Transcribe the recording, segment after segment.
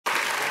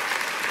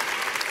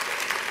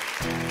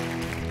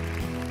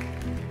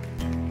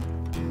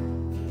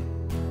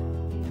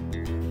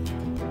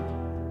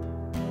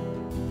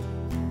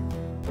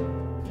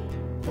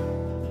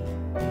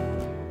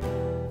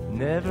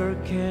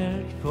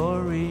cared for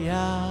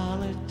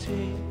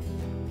reality,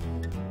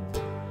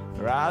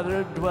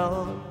 rather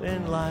dwell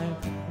in life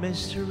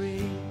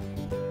mystery.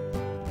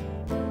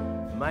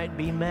 Might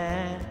be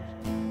mad,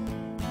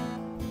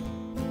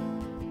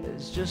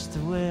 it's just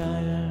the way I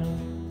am.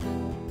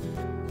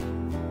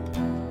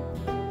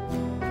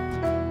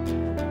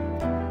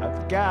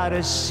 I've got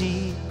a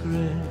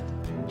secret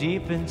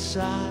deep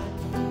inside.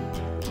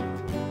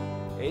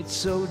 It's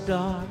so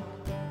dark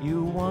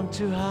you want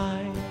to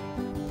hide.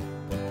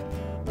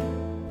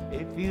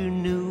 If you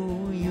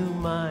knew, you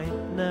might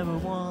never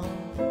want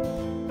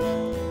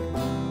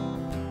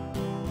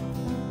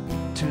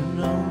to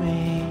know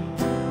me.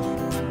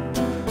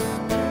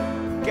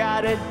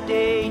 Got a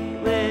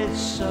date with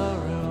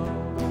sorrow.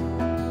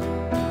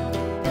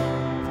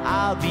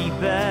 I'll be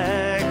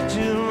back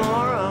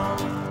tomorrow.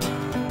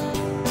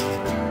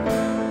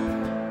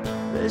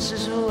 This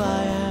is who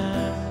I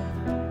am.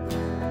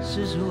 This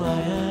is who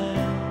I am.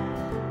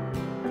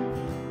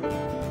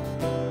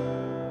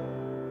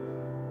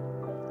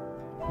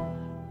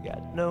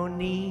 Got no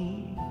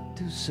need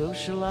to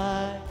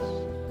socialize.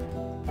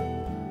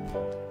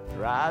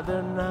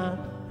 Rather not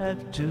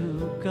have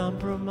to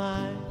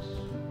compromise.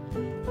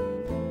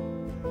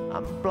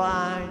 I'm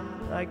blind,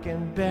 I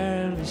can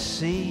barely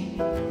see.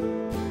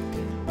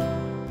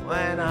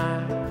 When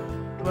I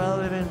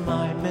dwell in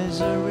my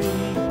misery,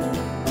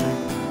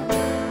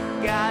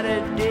 got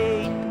a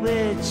date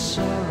with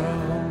sorrow.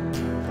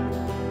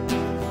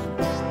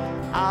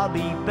 I'll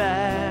be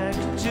back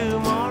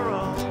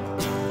tomorrow.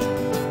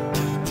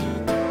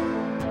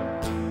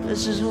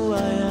 This is who I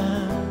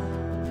am.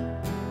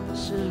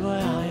 This is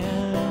where I am.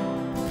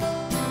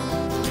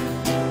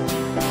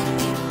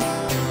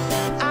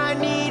 I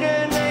need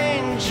an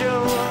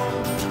angel,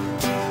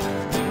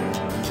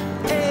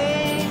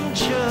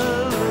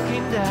 angel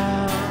looking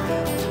down.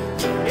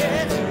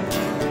 Yeah.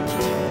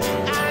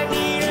 I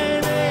need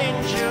an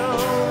angel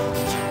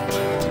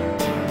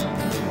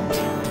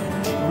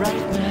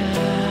right now.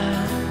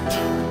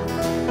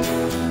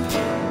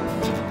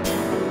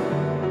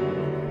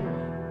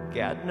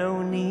 Got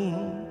no need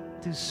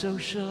to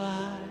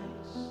socialize.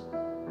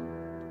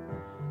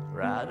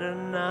 Rather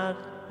not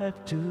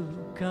have to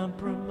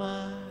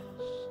compromise.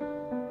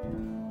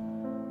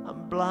 I'm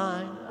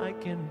blind, I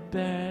can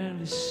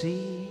barely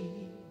see.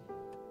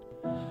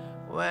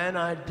 When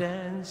I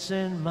dance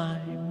in my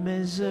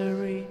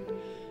misery,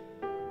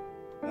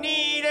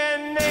 need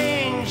an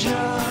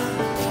angel,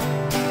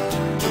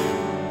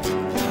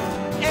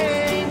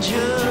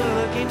 angel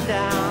looking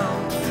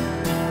down.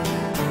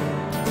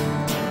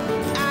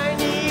 I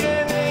need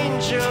an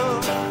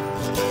angel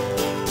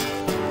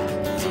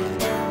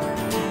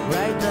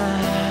right now.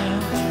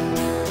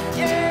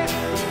 Yeah,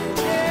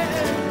 yeah.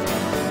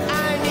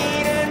 I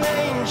need an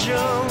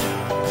angel,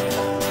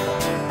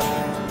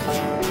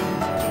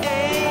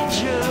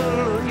 angel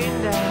looking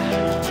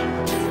down.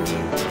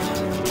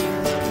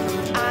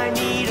 I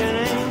need an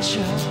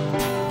angel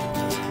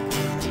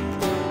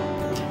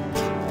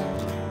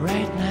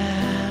right now.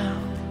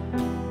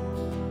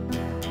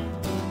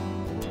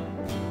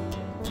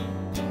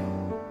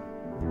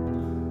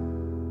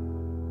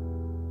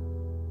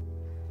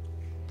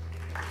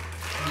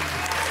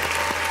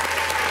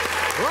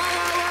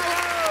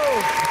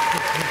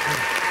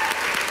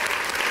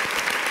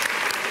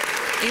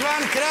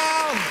 Ivan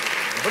Král,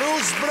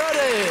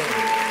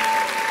 Brody.